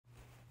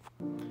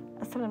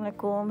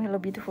Assalamualaikum, hello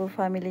beautiful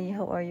family,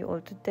 how are you all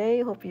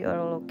today? Hope you are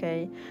all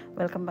okay.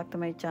 Welcome back to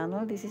my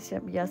channel. This is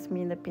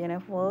Yasmin, the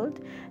PNF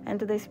world, and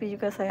today's video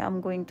guys, I am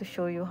going to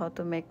show you how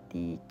to make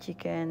the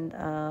chicken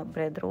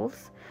bread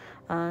rolls.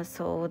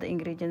 So the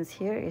ingredients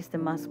here is the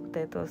mashed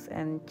potatoes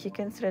and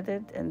chicken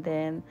shredded, and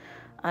then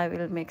I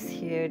will mix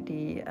here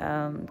the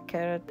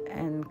carrot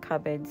and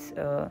cabbage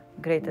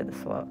grated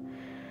as well.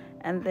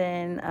 And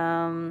then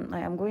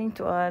I am going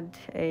to add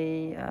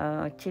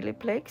a chili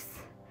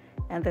flakes,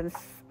 and then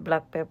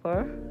black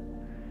pepper,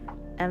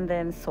 and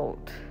then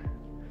salt.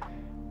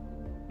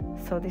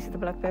 So this is the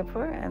black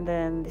pepper and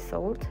then the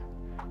salt,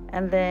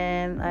 and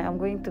then I am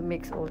going to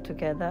mix all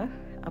together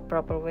a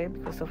proper way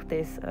because of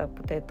this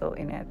potato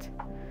in it.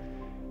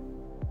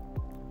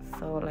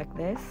 So like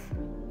this,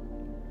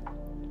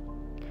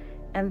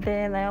 and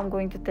then I am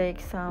going to take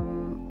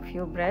some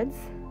few breads.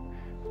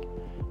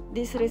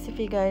 This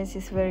recipe guys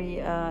is very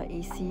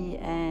easy,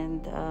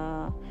 and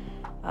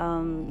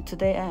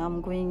today I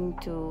am going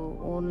to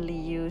only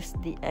use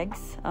the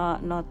eggs,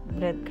 not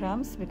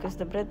breadcrumbs, because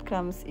the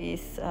breadcrumbs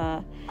is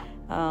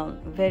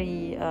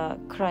very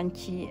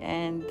crunchy,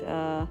 and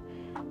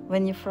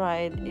when you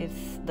fry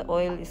it, the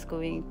oil is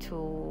going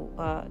to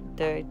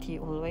dirty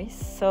always.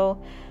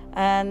 So,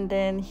 and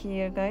then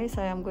here guys,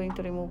 I am going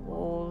to remove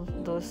all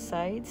those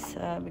sides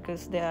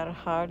because they are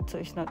hard, so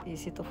it's not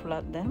easy to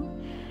flat them.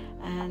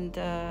 And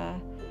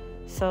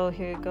so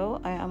here you go,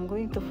 I am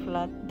going to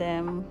flat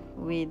them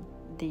with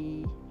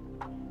the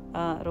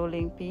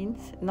rolling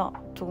pins,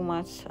 not too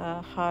much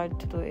hard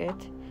to do it,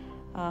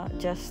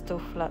 just to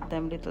flat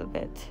them a little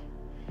bit.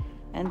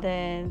 And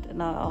then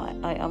now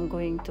I am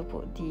going to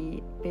put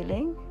the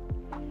filling,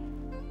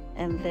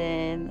 and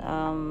then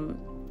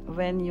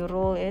when you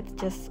roll it,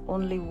 just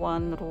only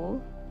one roll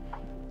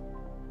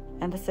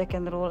and the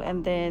second roll,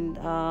 and then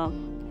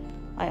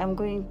I am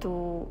going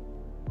to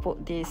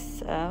put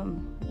this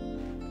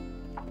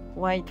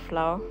white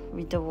flour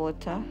with the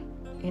water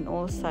in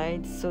all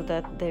sides so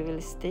that they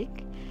will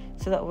stick,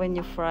 so that when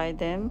you fry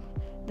them,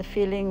 the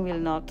filling will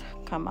not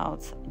come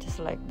out just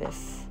like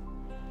this.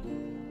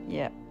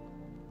 Yeah,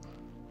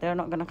 they're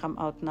not gonna come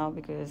out now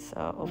because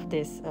of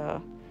this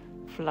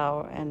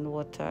flour and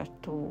water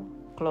to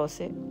close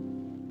it.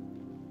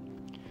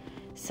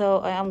 So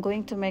I am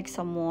going to make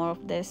some more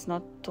of this,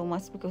 not too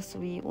much because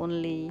we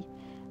only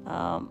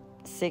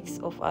 6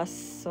 of us,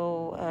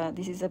 so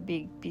this is a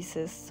big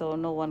pieces, so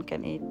no one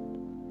can eat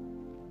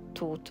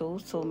two,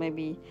 so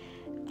maybe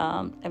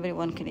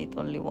everyone can eat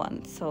only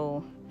one.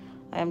 So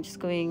I am just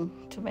going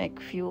to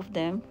make few of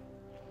them.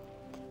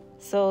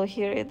 So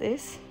here it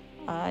is,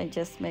 I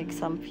just make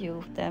some few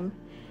of them,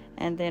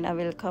 and then I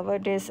will cover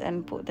this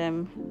and put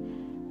them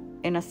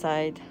in a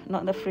side,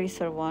 not the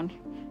freezer one,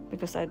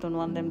 because I don't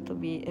want them to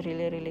be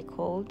really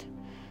cold.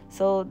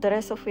 So the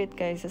rest of it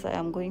guys is I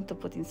am going to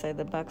put inside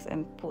the box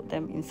and put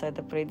them inside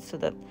the fridge so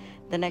that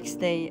the next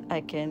day I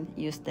can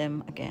use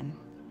them again.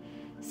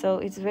 So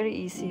it's very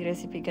easy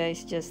recipe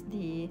guys, just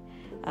the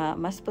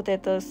mashed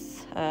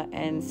potatoes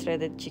and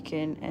shredded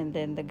chicken, and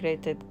then the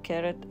grated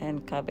carrot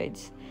and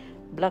cabbage,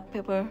 black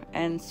pepper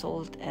and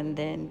salt, and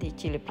then the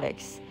chili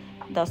flakes.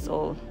 That's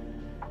all,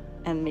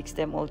 and mix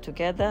them all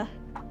together.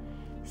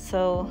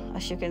 So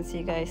as you can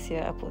see guys,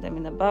 here I put them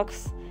in the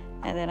box,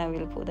 and then I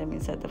will put them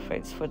inside the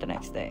fridge for the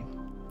next day.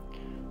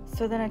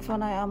 So the next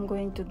one I am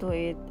going to do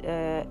it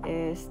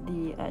is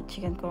the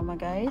chicken korma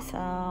guys.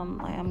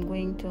 I am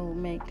going to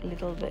make a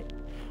little bit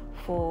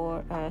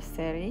for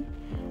sari.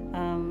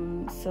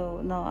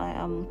 So now I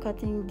am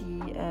cutting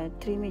the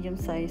 3 medium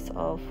size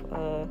of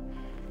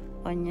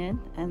onion,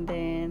 and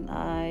then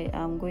I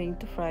am going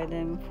to fry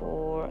them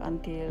for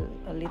until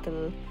a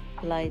little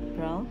light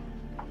brown.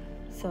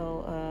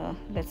 So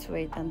let's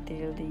wait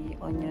until the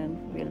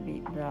onion will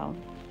be brown.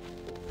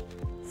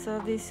 So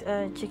this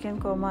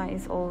chicken korma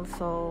is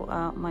also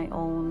my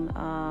own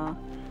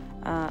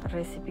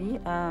recipe.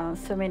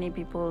 So many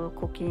people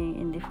cooking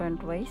in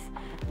different ways,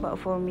 but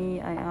for me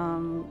I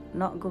am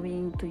not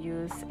going to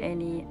use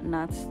any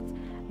nuts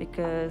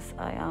because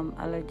I am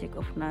allergic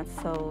of nuts.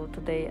 So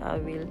today I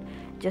will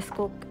just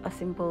cook a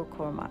simple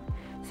korma.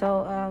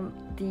 So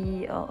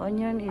the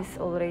onion is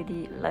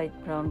already light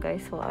brown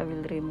guys, so I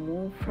will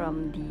remove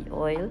from the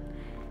oil,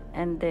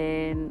 and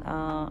then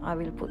I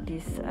will put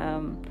this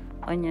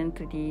onion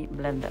to the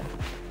blender.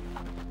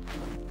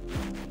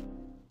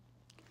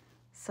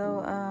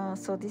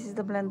 So this is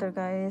the blender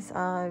guys.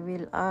 I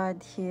will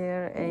add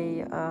here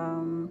a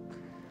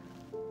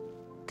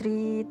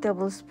 3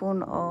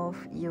 tablespoons of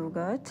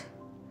yogurt,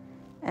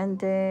 and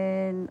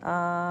then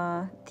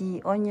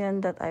the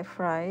onion that I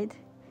fried,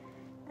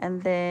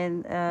 and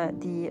then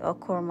the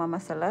korma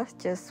masala,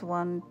 just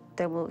 1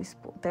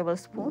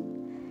 tablespoon,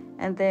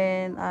 and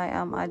then I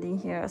am adding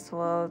here as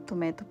well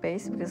tomato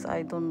paste because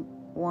I don't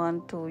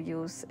want to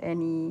use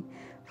any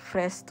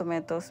fresh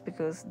tomatoes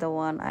because the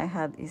one I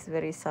had is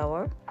very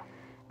sour,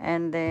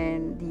 and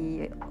then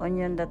the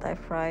onion that I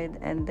fried,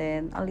 and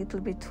then a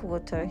little bit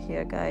water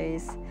here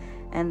guys,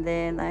 and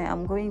then I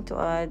am going to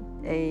add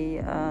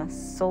a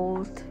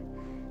salt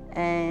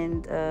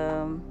and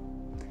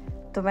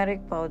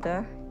turmeric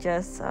powder,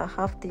 just a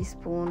half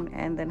teaspoon,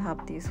 and then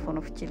half teaspoon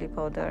of chili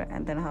powder,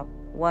 and then half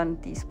 1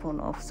 teaspoon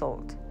of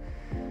salt.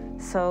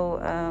 So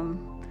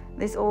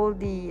this all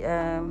the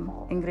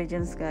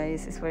ingredients,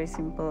 guys. Is very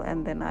simple.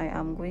 And then I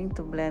am going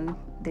to blend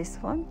this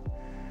one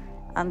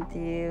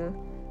until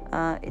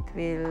it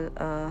will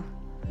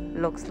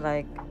looks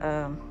like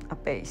a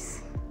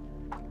paste,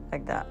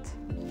 like that.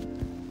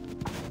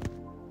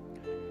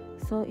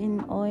 So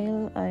in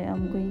oil, I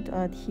am going to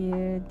add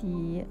here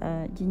the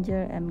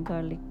ginger and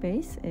garlic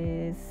paste,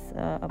 is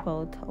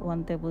about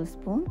 1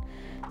 tablespoon.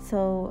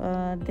 So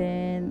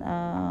then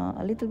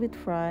a little bit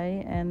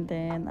fry, and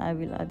then I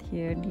will add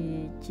here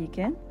the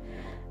chicken.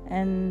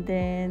 And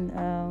then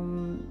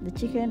the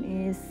chicken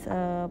is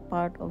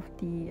part of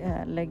the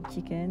leg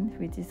chicken,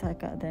 which is I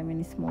cut them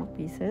in small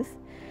pieces.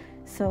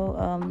 So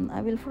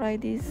I will fry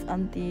this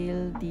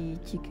until the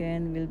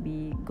chicken will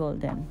be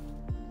golden,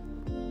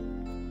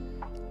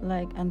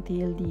 like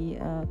until the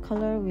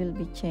color will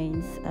be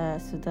changed,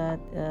 so that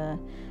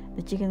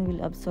the chicken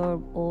will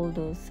absorb all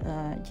those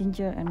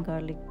ginger and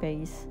garlic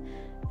paste,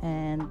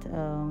 and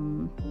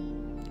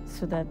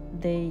so that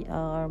they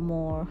are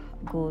more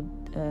good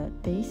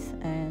taste,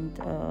 and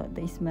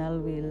the smell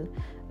will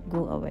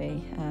go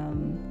away.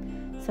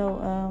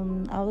 So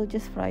I will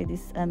just fry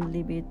this and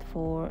leave it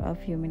for a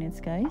few minutes,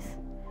 guys.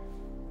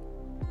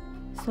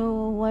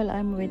 So while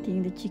I'm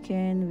waiting, the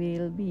chicken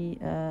will be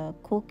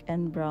cooked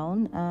and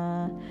brown.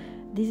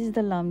 This is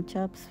the lamb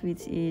chops,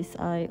 which is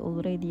I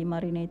already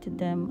marinated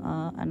them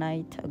a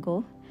night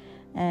ago,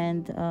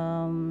 and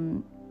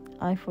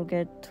I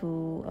forget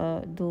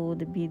to do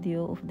the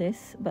video of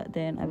this, but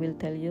then I will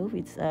tell you.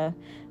 It's a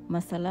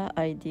masala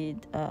I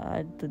did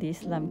add to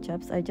these lamb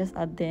chops. I just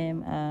add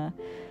them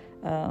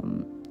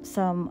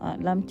some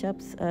lamb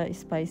chops,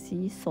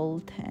 spicy,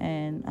 salt,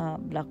 and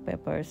black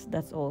peppers.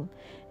 That's all.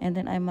 And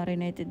then I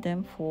marinated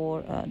them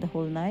for the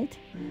whole night.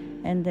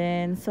 And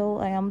then so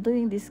I am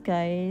doing this,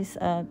 guys,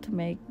 to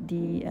make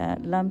the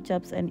lamb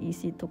chops and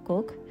easy to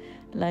cook,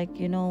 like,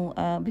 you know,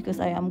 because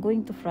I am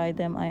going to fry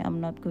them. I am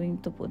not going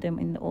to put them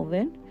in the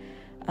oven,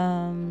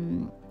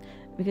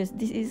 because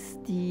this is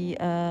the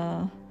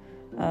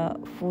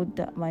food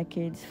that my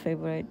kids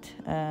favorite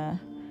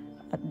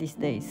at these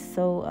days.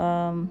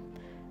 So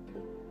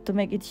to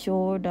make it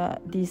sure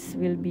that this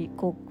will be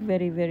cooked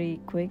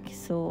very quick,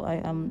 so I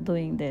am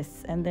doing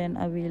this. And then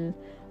I will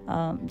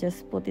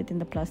just put it in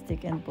the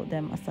plastic and put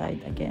them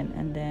aside again.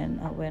 And then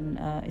when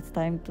it's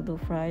time to do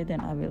fry, then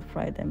I will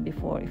fry them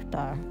before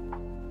iftar.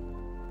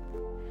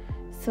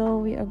 So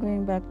we are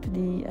going back to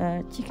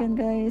the chicken,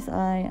 guys.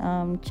 I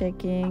am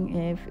checking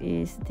if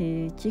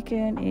the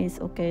chicken is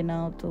okay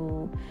now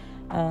to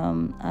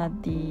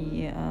add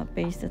the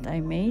paste that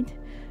I made.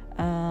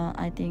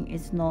 I think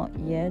it's not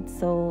yet.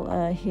 So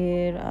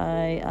here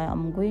I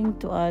am going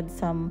to add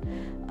some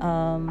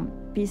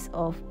piece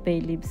of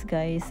bay leaves,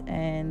 guys,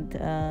 and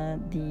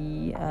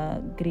the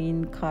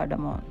green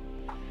cardamom,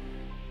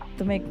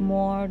 to make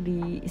more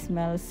the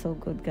smell so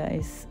good,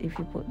 guys. If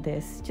you put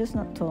this, just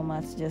not too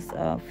much, just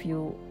a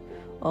few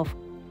of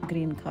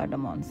green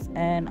cardamoms,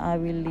 and I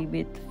will leave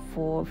it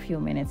for a few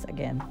minutes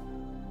again.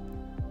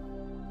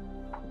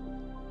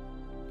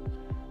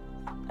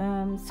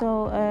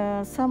 So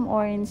some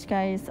orange,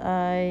 guys,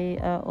 I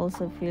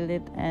also filled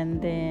it,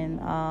 and then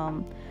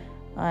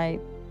I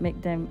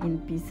make them in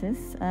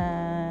pieces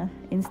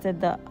instead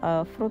the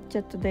fruit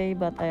chat today,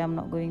 but I am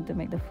not going to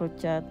make the fruit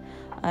chat.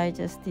 I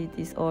just did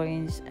this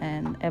orange,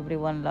 and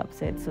everyone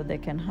loves it, so they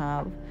can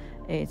have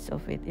each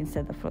of it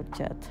instead of fruit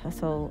chat.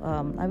 So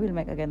I will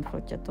make again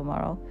fruit chat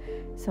tomorrow,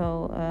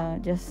 so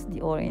just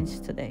the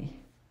orange today.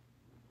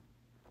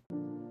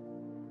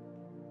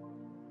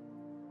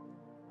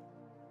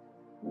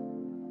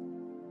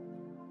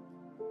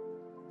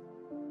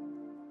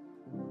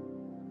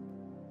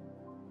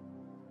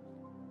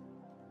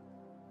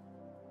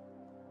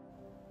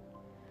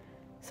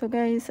 So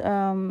guys,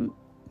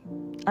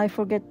 I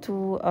forget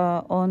to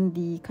on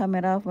the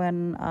camera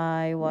when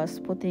I was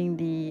putting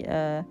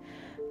the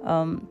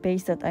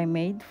paste that I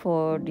made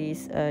for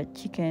this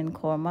chicken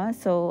korma.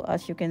 So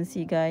as you can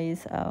see,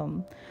 guys,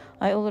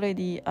 I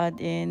already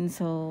add in.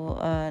 So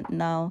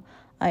now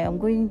I am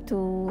going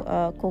to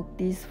cook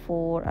this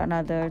for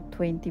another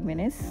 20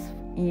 minutes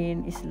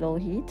in slow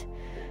heat.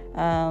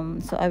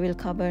 So I will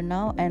cover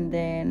now, and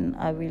then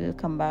I will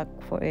come back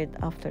for it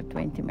after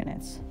 20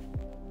 minutes.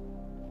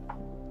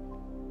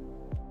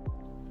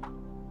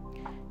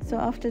 So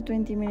after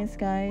 20 minutes,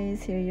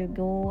 guys, here you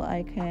go.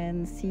 I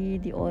can see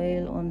the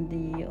oil on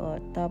the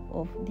top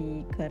of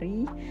the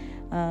curry.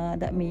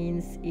 That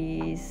means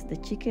is the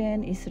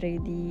chicken is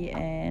ready,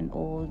 and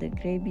all the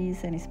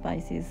gravies and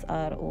spices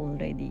are all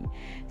ready.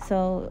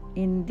 So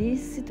in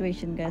this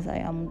situation, guys, I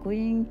am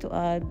going to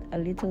add a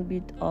little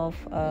bit of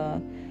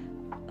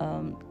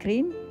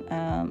cream,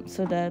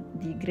 so that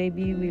the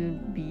gravy will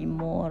be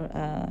more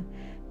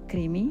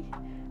creamy.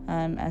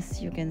 and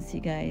as you can see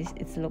guys,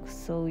 it looks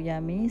so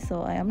yummy.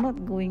 So I am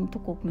not going to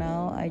cook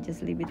now, I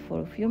just leave it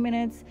for a few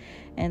minutes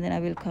and then I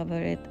will cover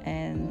it,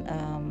 and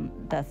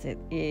that's it.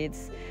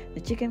 It's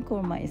the chicken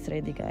korma is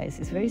ready guys.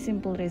 It's very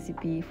simple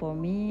recipe for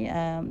me,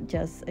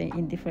 just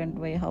in different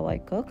way how I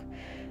cook,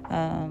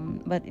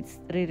 but it's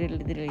really,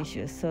 really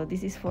delicious. So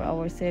this is for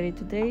our series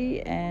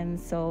today. And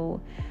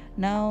so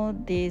now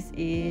this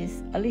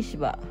is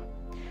Alishba.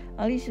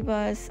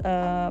 Alishba's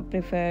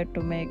prepared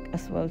to make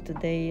as well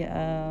today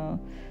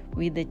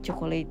with the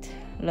chocolate,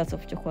 lots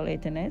of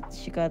chocolate in it.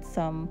 She got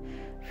some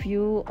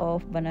few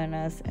of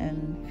bananas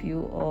and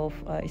few of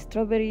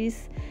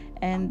strawberries,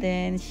 and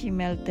then she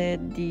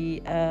melted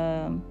the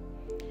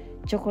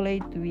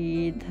chocolate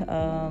with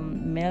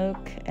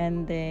milk,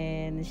 and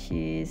then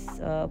she's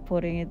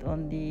pouring it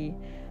on the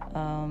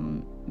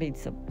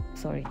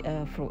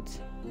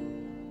fruits.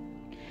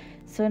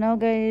 So now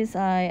guys,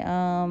 I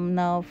am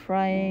now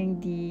frying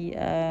the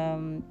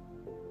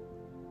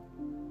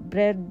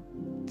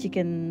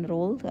chicken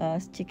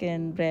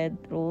bread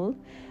roll.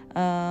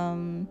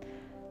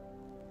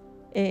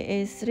 It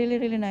is really,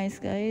 really nice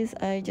guys.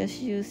 I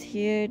just use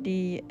here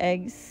the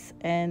eggs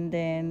and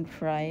then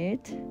fry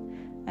it,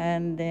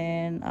 and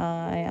then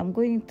I am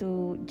going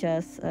to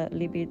just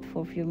leave it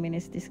for a few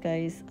minutes, this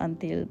guys,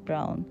 until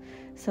brown.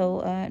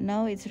 So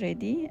now it's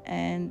ready,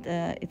 and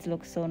it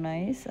looks so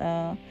nice.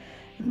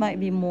 It might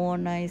be more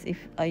nice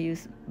if I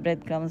use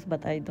breadcrumbs,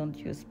 but I don't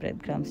use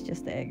breadcrumbs,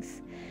 just the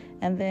eggs.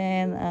 And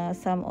then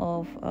some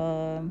of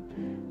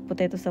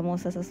potato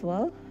samosas as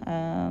well,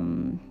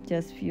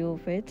 just few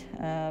of it,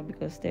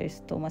 because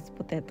there's too much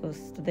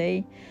potatoes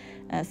today,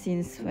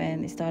 since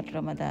when it started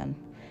Ramadan.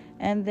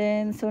 And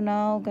then so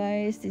now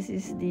guys, this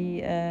is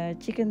the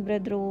chicken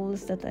bread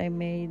rolls that I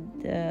made.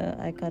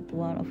 I cut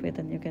one of it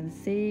and you can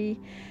see,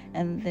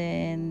 and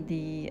then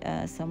the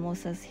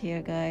samosas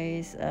here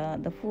guys.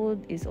 The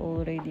food is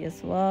all ready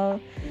as well.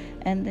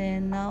 And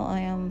then now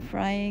I am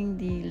frying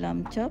the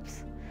lamb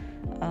chops.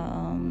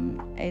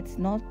 It's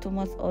not too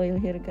much oil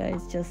here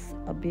guys, just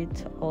a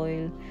bit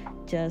oil,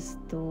 just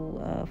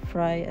to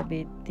fry a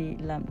bit the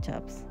lamb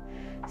chops.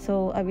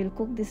 So I will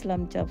cook these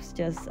lamb chops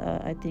just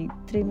I think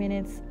 3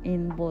 minutes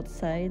in both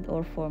sides,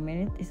 or 4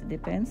 minutes, it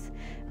depends,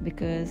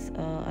 because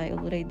I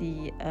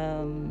already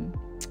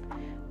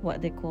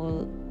what they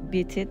call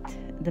beat it,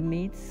 the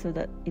meat, so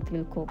that it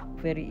will cook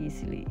very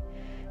easily.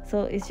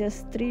 So it's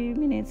just 3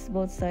 minutes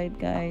both sides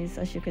guys.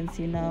 As you can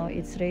see now,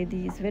 it's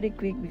ready. It's very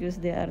quick because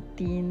they are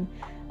thin,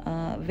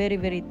 very,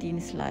 very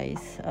thin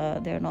slice.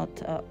 They're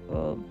not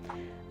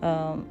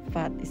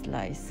fat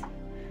slice.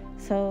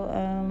 So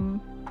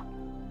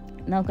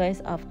now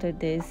guys, after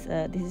this,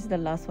 this is the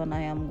last one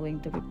I am going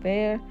to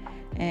prepare,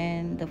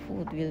 and the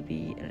food will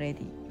be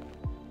ready.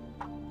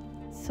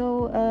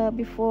 So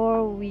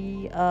before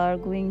we are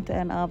going to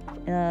end up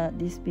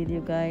this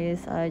video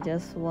guys, I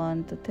just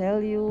want to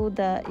tell you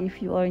that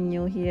if you are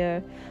new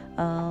here,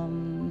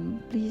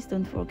 please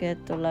don't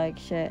forget to like,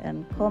 share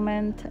and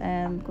comment,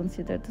 and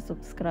consider to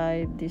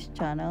subscribe this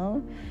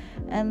channel.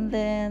 And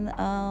then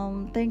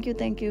thank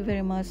you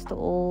very much to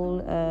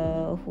all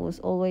who's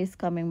always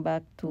coming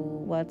back to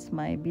watch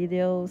my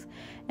videos,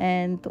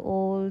 and to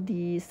all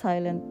the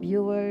silent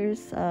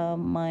viewers,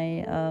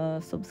 my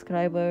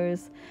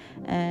subscribers,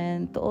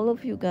 and to all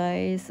of you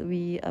guys.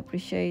 We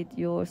appreciate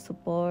your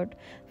support.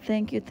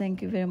 Thank you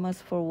very much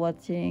for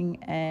watching,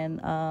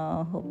 and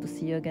hope to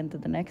see you again to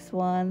the next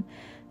one.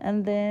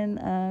 And then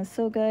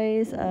so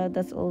guys,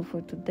 that's all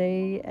for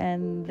today.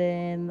 And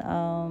then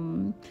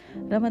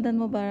Ramadan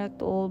Mubarak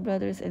to all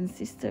brothers and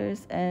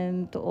sisters,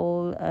 and to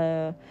all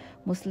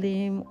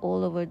Muslim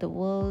all over the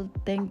world.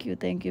 Thank you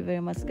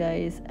very much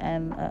guys,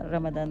 and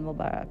Ramadan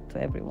Mubarak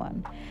to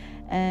everyone.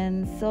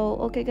 And so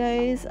okay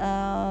guys,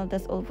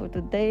 that's all for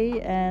today,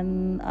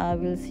 and I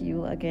will see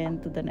you again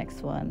to the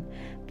next one.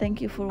 Thank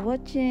you for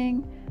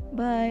watching.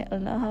 Bye.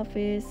 Allah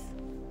Hafiz.